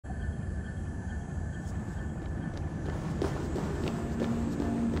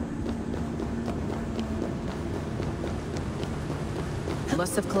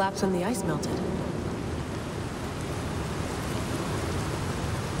must have collapsed when the ice melted.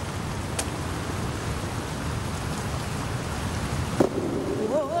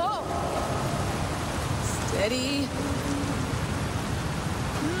 Whoa! Steady.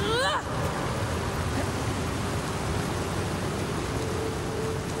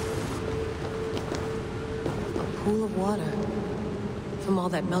 A pool of water from all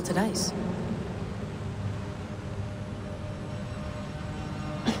that melted ice.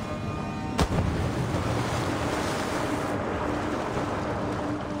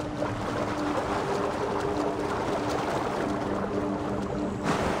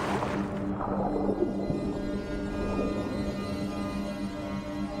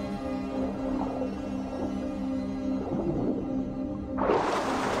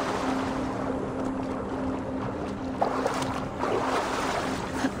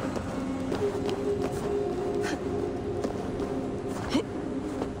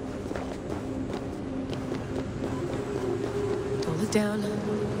 Down.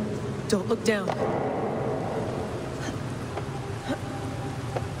 Don't look down.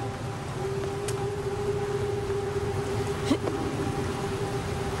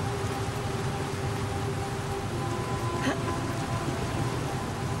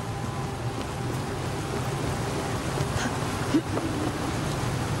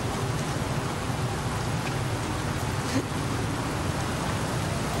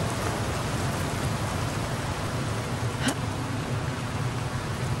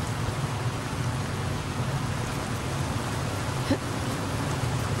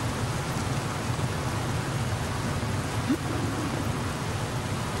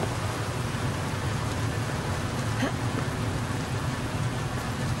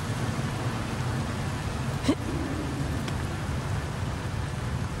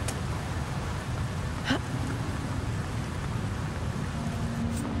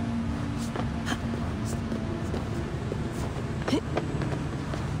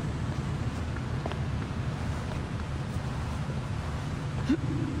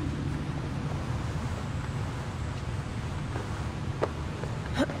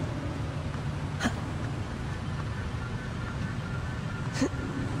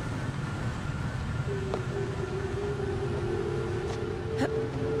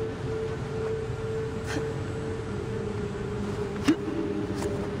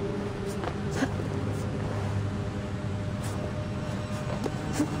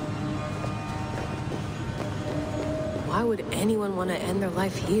 Why would anyone want to end their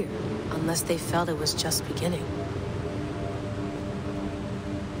life here, unless they felt it was just beginning?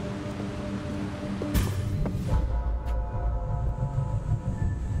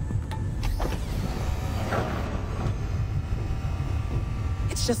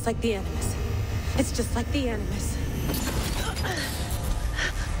 It's just like the Animus. It's just like the Animus.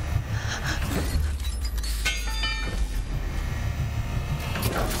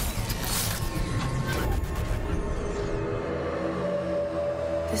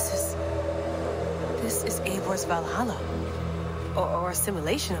 This is Eivor's Valhalla. Or a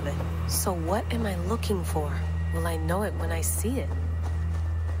simulation of it. So what am I looking for? Will I know it when I see it?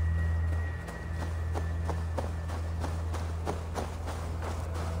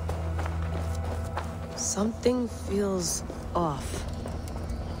 Something feels off.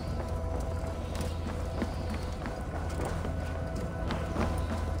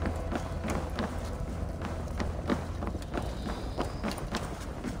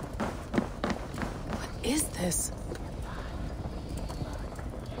 What is this?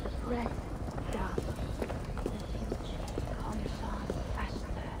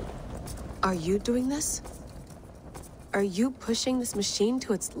 Are you doing this? Are you pushing this machine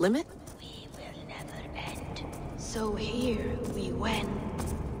to its limit? So here we went,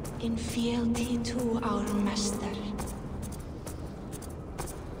 in fealty to our master.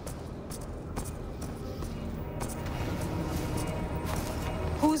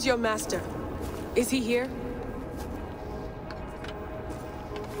 Who's your master? Is he here?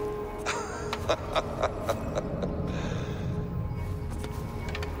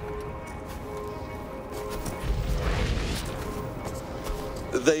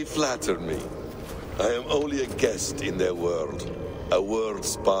 They flatter me. I am only a guest in their world. A world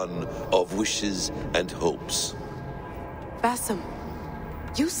spun of wishes and hopes. Basim,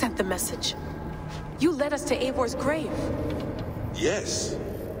 you sent the message. You led us to Eivor's grave. Yes.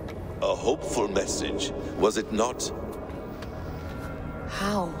 A hopeful message, was it not?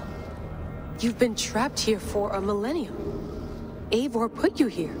 How? You've been trapped here for a millennium. Eivor put you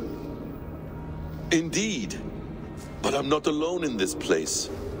here. Indeed. But I'm not alone in this place.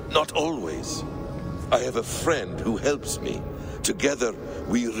 Not always. I have a friend who helps me, Together,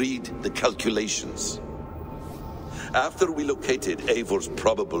 we read the calculations. After we located Eivor's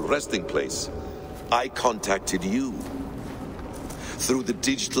probable resting place, I contacted you. Through the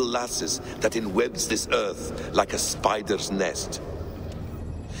digital lasses that enwebs this Earth like a spider's nest.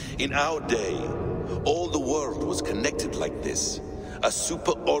 In our day, all the world was connected like this, a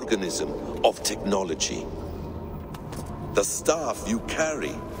superorganism of technology. The staff you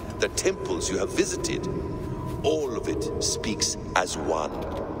carry, the temples you have visited, all of it speaks as one.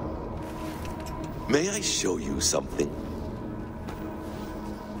 May I show you something?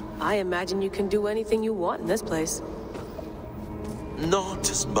 I imagine you can do anything you want in this place. Not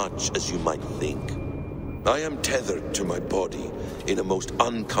as much as you might think. I am tethered to my body in a most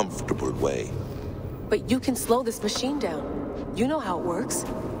uncomfortable way. But you can slow this machine down. You know how it works.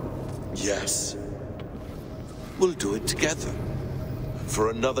 Yes. We'll do it together. For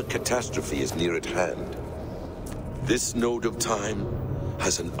another catastrophe is near at hand. This node of time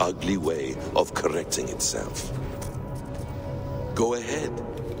has an ugly way of correcting itself. Go ahead.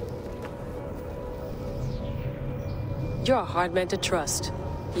 You're a hard man to trust.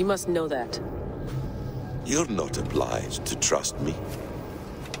 You must know that. You're not obliged to trust me.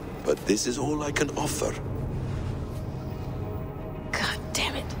 But this is all I can offer. God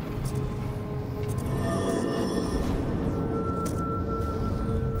damn it.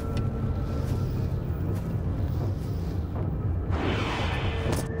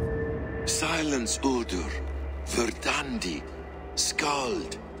 Silence, Udur. Verdandi.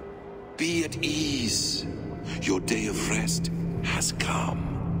 Skald. Be at ease. Your day of rest has come.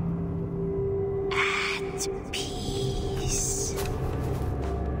 At peace.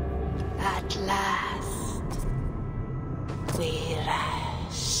 At last, we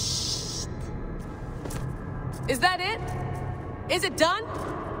rest. Is that it? Is it done?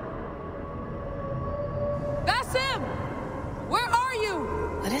 That's him! Where are you?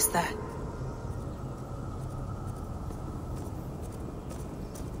 What is that?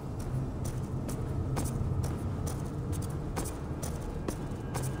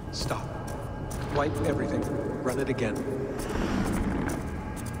 Stop. Wipe everything. Run it again.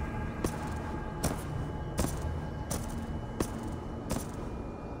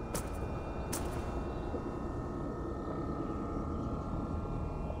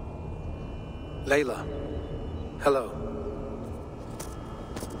 Layla. Hello.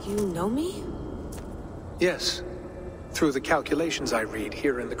 You know me? Yes. Through the calculations I read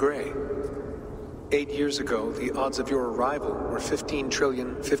here in the gray. 8 years ago, the odds of your arrival were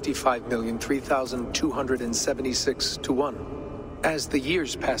 15,055,003,276 to 1. As the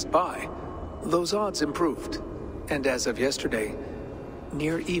years passed by, those odds improved. And as of yesterday,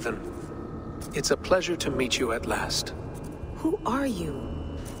 near even. It's a pleasure to meet you at last. Who are you?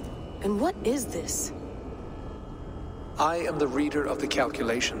 And what is this? I am the reader of the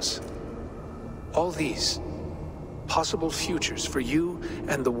calculations. All these, possible futures for you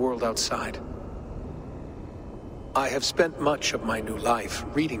and the world outside. I have spent much of my new life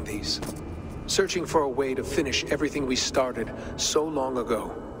reading these, searching for a way to finish everything we started so long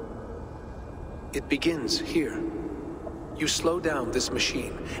ago. It begins here. You slow down this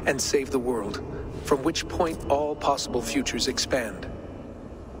machine and save the world, from which point all possible futures expand.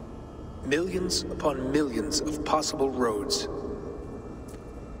 Millions upon millions of possible roads.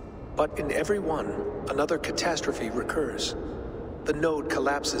 But in every one, another catastrophe recurs. The node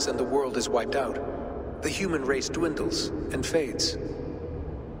collapses and the world is wiped out. The human race dwindles and fades.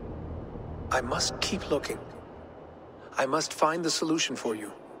 I must keep looking. I must find the solution for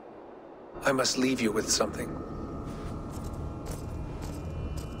you. I must leave you with something.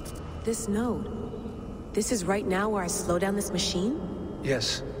 This node. This is right now where I slow down this machine?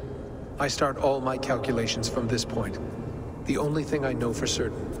 Yes. I start all my calculations from this point. The only thing I know for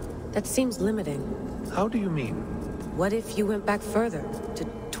certain. That seems limiting. How do you mean? What if you went back further, to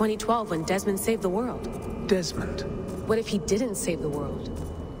 2012 when Desmond saved the world? Desmond? What if he didn't save the world?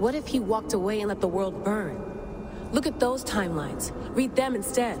 What if he walked away and let the world burn? Look at those timelines. Read them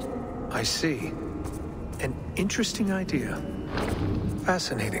instead. I see. An interesting idea.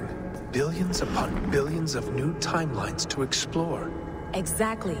 Fascinating. Billions upon billions of new timelines to explore.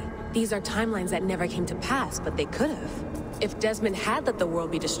 Exactly. These are timelines that never came to pass, but they could have. If Desmond had let the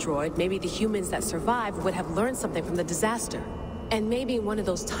world be destroyed, maybe the humans that survived would have learned something from the disaster. And maybe in one of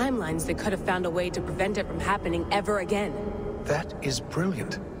those timelines they could have found a way to prevent it from happening ever again. That is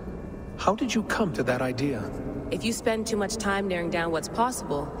brilliant. How did you come to that idea? If you spend too much time narrowing down what's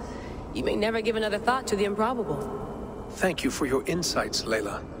possible, you may never give another thought to the improbable. Thank you for your insights,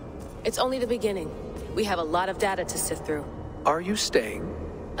 Layla. It's only the beginning. We have a lot of data to sift through. Are you staying?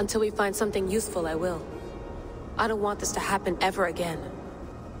 Until we find something useful, I will. I don't want this to happen ever again.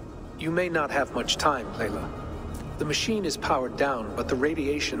 You may not have much time, Layla. The machine is powered down, but the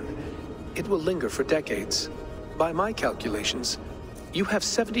radiation, it will linger for decades. By my calculations, you have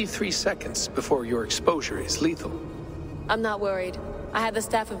 73 seconds before your exposure is lethal. I'm not worried. I have the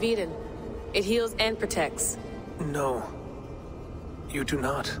Staff of Eden. It heals and protects. No, you do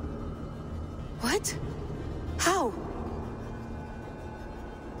not. What? How?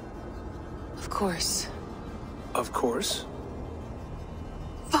 Of course. Of course.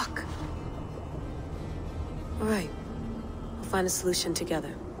 Fuck! All right. We'll find a solution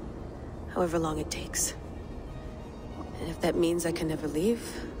together. However long it takes. And if that means I can never leave,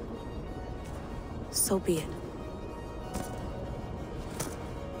 so be it.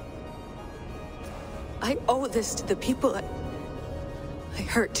 I owe this to the people I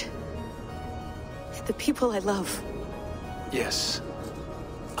hurt. The people I love. Yes.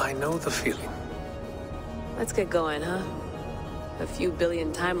 I know the feeling. Let's get going, huh? A few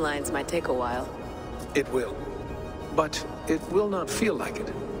billion timelines might take a while. It will. But it will not feel like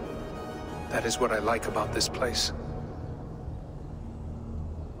it. That is what I like about this place.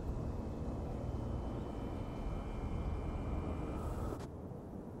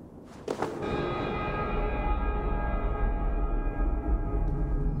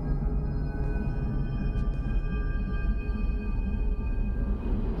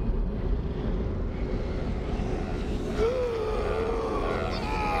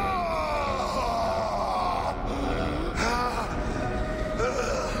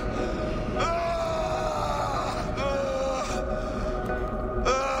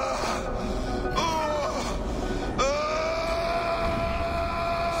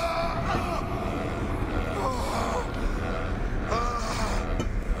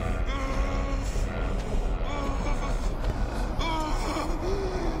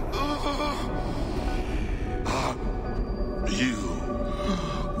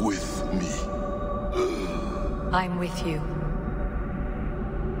 I'm with you.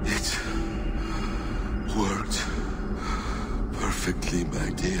 It worked perfectly, my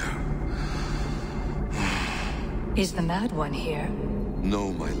dear. Is the Mad One here?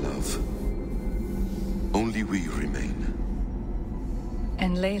 No, my love. Only we remain.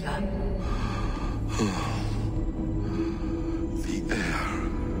 And Layla? The air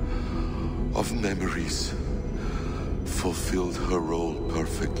of memories fulfilled her role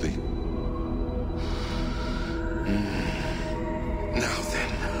perfectly. Now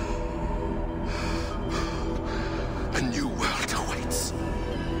then, a new world awaits.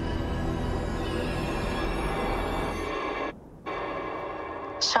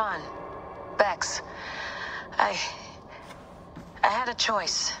 Sean, Bex, I had a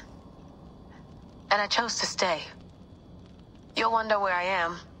choice. And I chose to stay. You'll wonder where I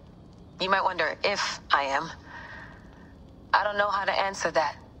am. You might wonder if I am. I don't know how to answer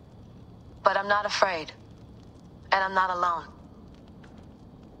that. But I'm not afraid. And I'm not alone.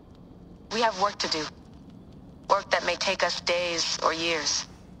 We have work to do. Work that may take us days or years.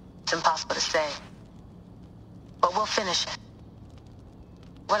 It's impossible to say. But we'll finish it.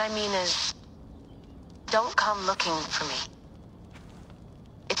 What I mean is, don't come looking for me.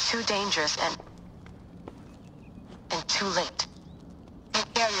 It's too dangerous and too late.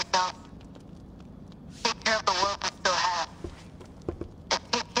 Take care of yourself. Take care of the world we still have. And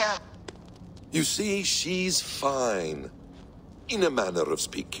take care of... You see, she's fine. In a manner of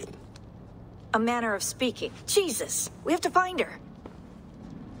speaking. A manner of speaking. Jesus, we have to find her.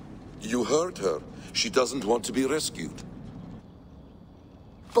 You heard her. She doesn't want to be rescued.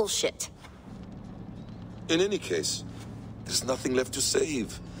 Bullshit. In any case, there's nothing left to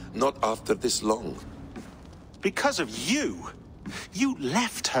save. Not after this long. Because of you. You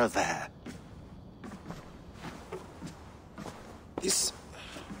left her there. This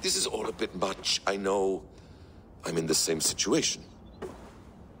is all a bit much. I know I'm in the same situation.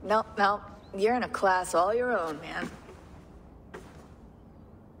 No, you're in a class all your own, man.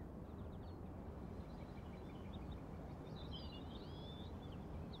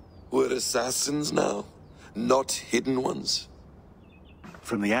 We're assassins now, not hidden ones.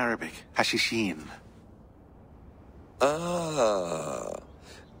 From the Arabic, Hashishin. Ah.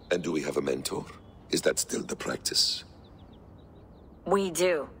 And do we have a mentor? Is that still the practice? We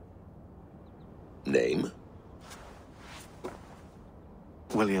do. Name?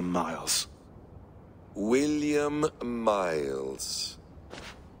 William Miles. William Miles.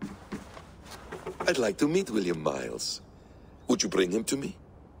 I'd like to meet William Miles. Would you bring him to me?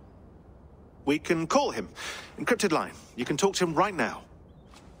 We can call him. Encrypted line. You can talk to him right now.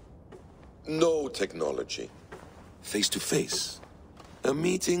 No technology. Face to face. A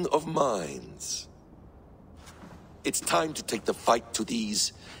meeting of minds. It's time to take the fight to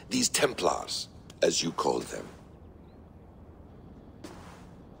these Templars, as you call them.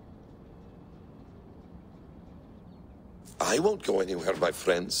 I won't go anywhere, my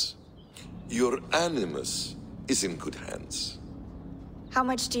friends. Your animus is in good hands. How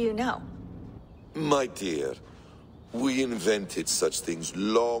much do you know? My dear, we invented such things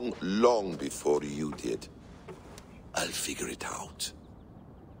long, long before you did. I'll figure it out.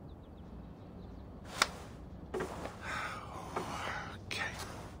 Okay.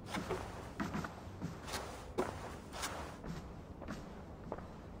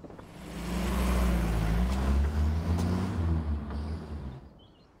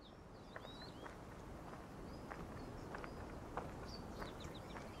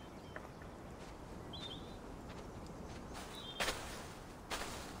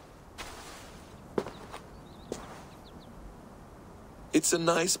 It's a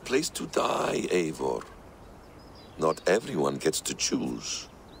nice place to die, Eivor. Not everyone gets to choose.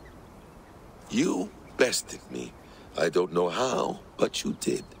 You bested me. I don't know how, but you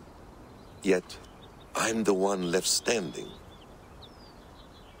did. Yet, I'm the one left standing.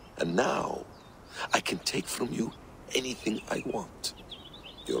 And now, I can take from you anything I want.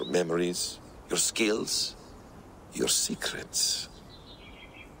 Your memories, your skills, your secrets.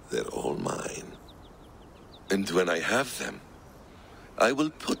 They're all mine. And when I have them, I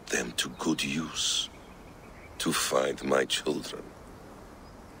will put them to good use. To find my children.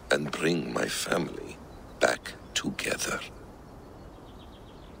 And bring my family back together.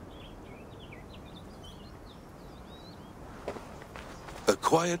 A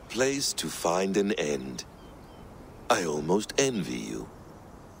quiet place to find an end. I almost envy you.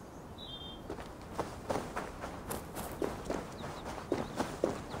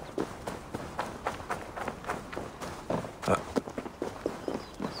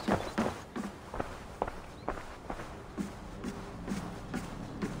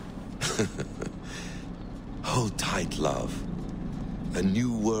 Hold tight, love. A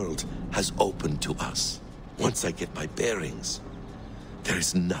new world has opened to us. Once I get my bearings, there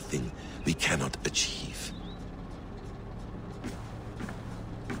is nothing we cannot achieve.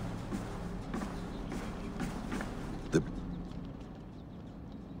 The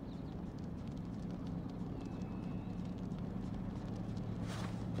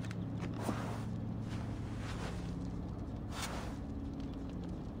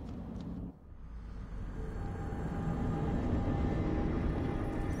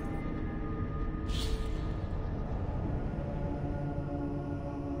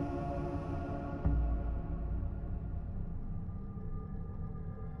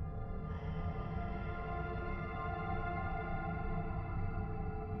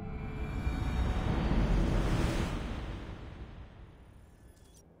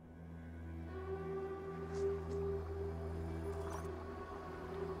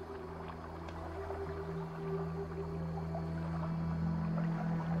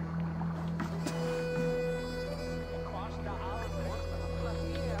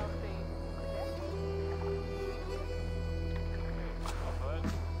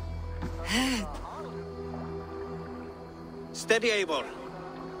Steady, Eivor.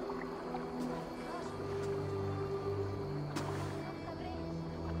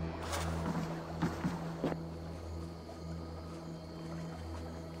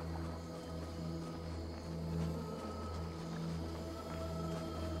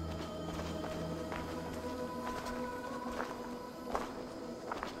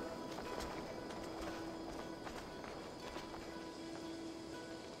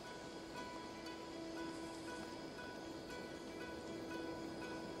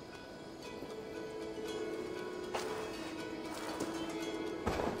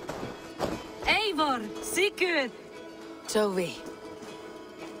 Eivor, Sigurd, Toby.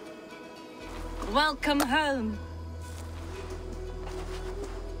 welcome home.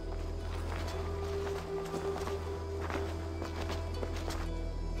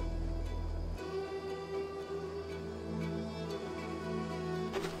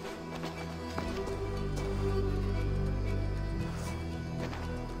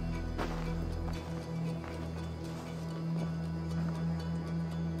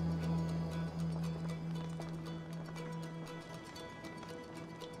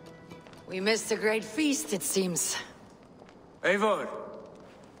 We missed a great feast, it seems. Eivor!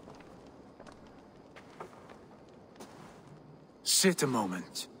 Sit a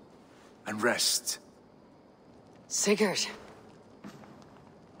moment and rest. Sigurd.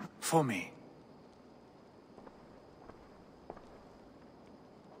 For me.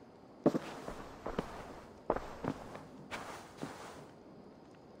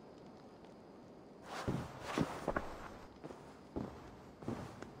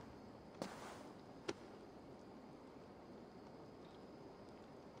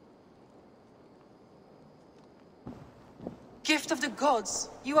 gift of the gods.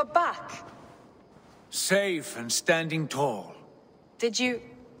 You are back. Safe and standing tall. Did you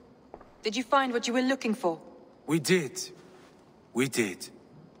find what you were looking for? We did. We did.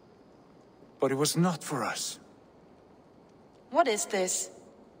 But it was not for us. What is this?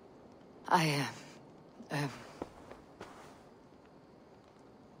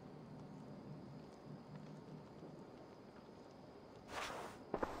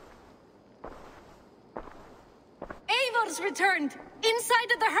 Eivor's returned! Inside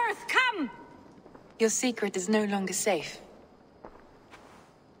of the hearth, come! Your secret is no longer safe.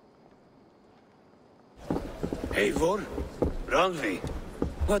 Eivor? Randvi?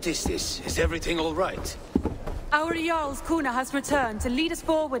 What is this? Is everything all right? Our Jarl's Kuna has returned to lead us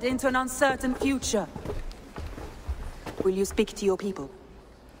forward into an uncertain future. Will you speak to your people?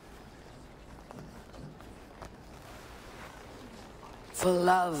 For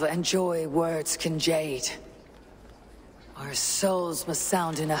love and joy, words can jade. Our souls must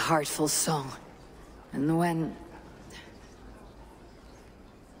sound in a heartful song. And when...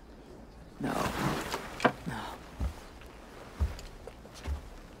 No.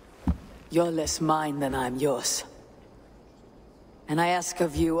 You're less mine than I'm yours. And I ask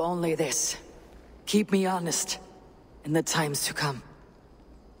of you only this. Keep me honest in the times to come.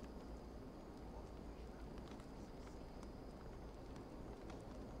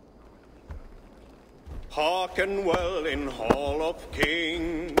 Hearken well in Hall of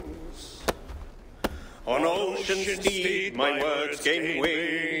Kings. On ocean steed my words gain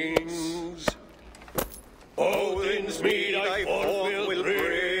wings. Odin's mead I forth will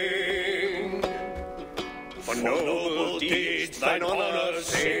bring. For noble deeds thine honor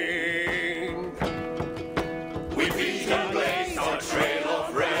sing. We beat and blaze our trail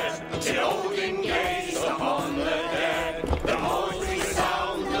of red, till Odin gazed upon the dead. The voice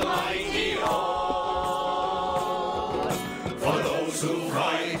resound the mighty hall. For those who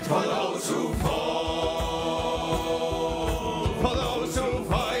fight, for those who fall. For those who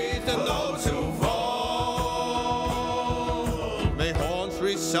fight and those who fall. May horns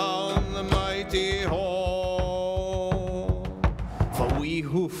resound the mighty hall. For we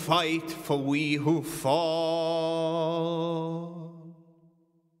who fight, for we who fall.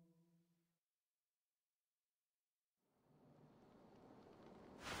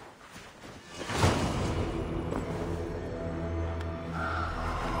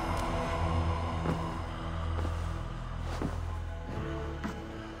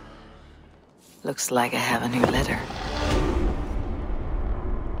 Looks like I have a new letter.